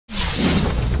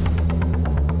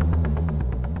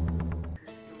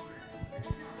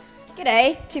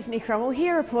G'day, Tiffany Cromwell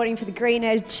here, reporting for the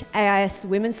GreenEDGE AIS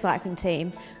women's cycling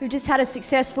team. We've just had a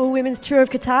successful women's tour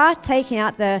of Qatar, taking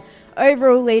out the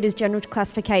overall leaders general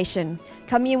classification.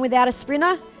 Coming in without a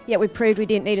sprinter, yet we proved we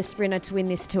didn't need a sprinter to win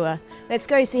this tour. Let's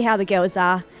go see how the girls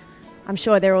are. I'm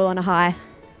sure they're all on a high.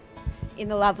 In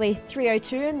the lovely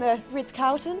 302 in the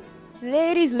Ritz-Carlton.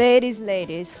 Ladies, ladies,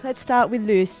 ladies. Let's start with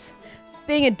Luce.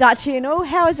 Being a Dutchie and all,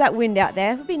 how is that wind out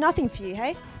there? It'll be nothing for you,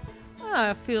 hey?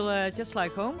 I feel just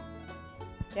like home.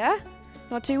 Yeah?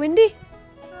 Not too windy?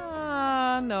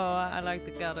 No, I like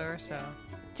the gutter, so.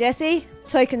 Jessie,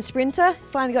 token sprinter,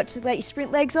 finally got to let your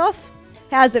sprint legs off.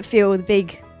 How does it feel with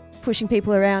big pushing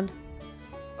people around?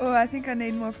 Oh, I think I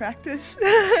need more practice.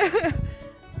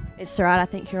 It's alright, I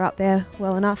think you're up there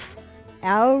well enough.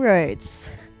 Our roads.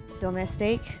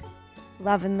 Domestique,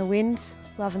 loving the wind,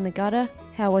 loving the gutter.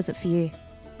 How was it for you?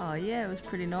 Oh yeah, it was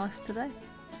pretty nice today.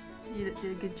 You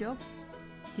did a good job.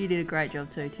 You did a great job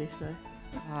too, Tiff, though.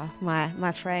 Oh,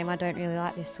 my frame, I don't really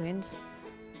like this wind.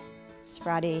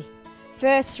 Spruddy.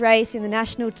 First race in the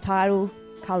national title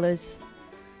colours.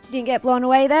 You didn't get blown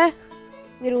away there?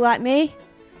 Little like me?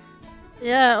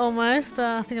 Yeah, almost.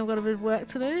 I think I've got a bit of work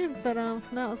to do, but no,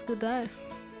 it was a good day.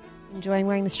 Enjoying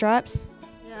wearing the stripes?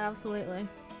 Yeah, absolutely.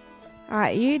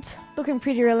 Alright, Yudes, looking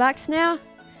pretty relaxed now.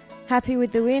 Happy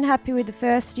with the win, happy with the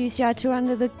first UCI tour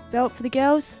under the belt for the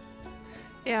girls?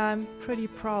 Yeah, I'm pretty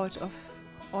proud of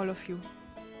all of you.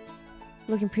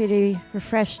 Looking pretty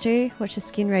refreshed too. What's your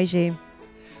skin regime?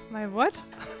 My what?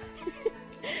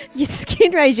 Your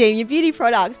skin regime, your beauty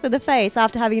products for the face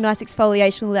after having a nice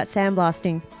exfoliation with all that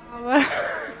sandblasting. Well,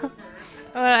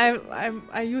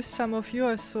 I used some of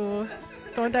yours, so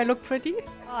don't I look pretty?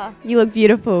 Oh, you look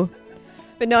beautiful.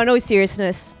 But no, in all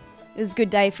seriousness, it was a good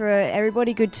day for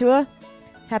everybody, good tour.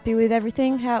 Happy with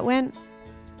everything, how it went?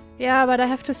 Yeah, but I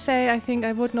have to say, I think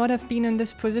I would not have been in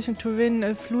this position to win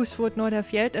if Luz would not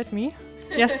have yelled at me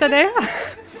yesterday.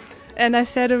 And I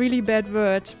said a really bad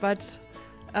word, but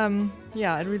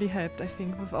yeah, it really helped, I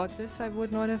think. Without this, I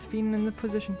would not have been in the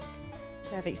position.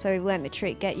 Perfect, so we've learnt the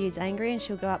trick, get Yudes angry and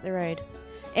she'll go up the road.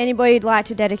 Anybody you'd like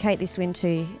to dedicate this win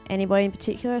to? Anybody in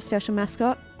particular, a special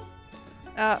mascot?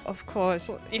 Of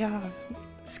course, yeah,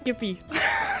 Skippy.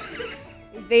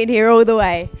 He's been here all the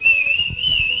way.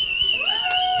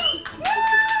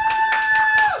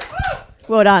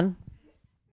 Well done.